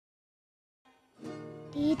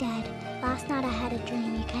Dear Dad, last night I had a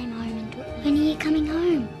dream you came home and took me. When are you coming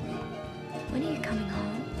home? When are you coming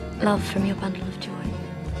home? Love from your bundle of joy.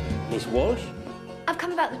 Miss Walsh? I've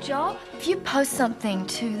come about the job. If you post something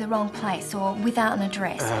to the wrong place or without an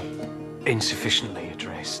address... Insufficiently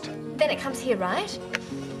addressed. Then it comes here, right?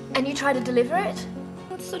 And you try to deliver it?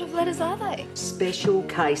 What sort of letters are they? Special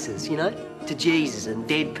cases, you know? To Jesus and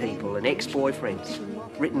dead people and ex-boyfriends.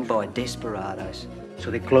 Written by desperados. So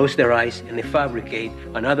they close their eyes and they fabricate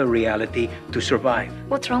another reality to survive.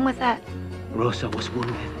 What's wrong with that? Rosa was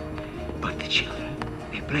wounded, but the children,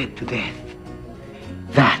 they bled to death.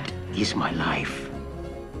 That is my life.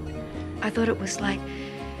 I thought it was like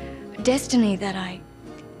destiny that I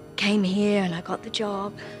came here and I got the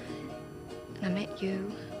job and I met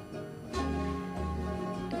you.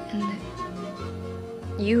 And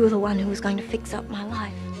that you were the one who was going to fix up my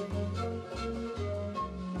life.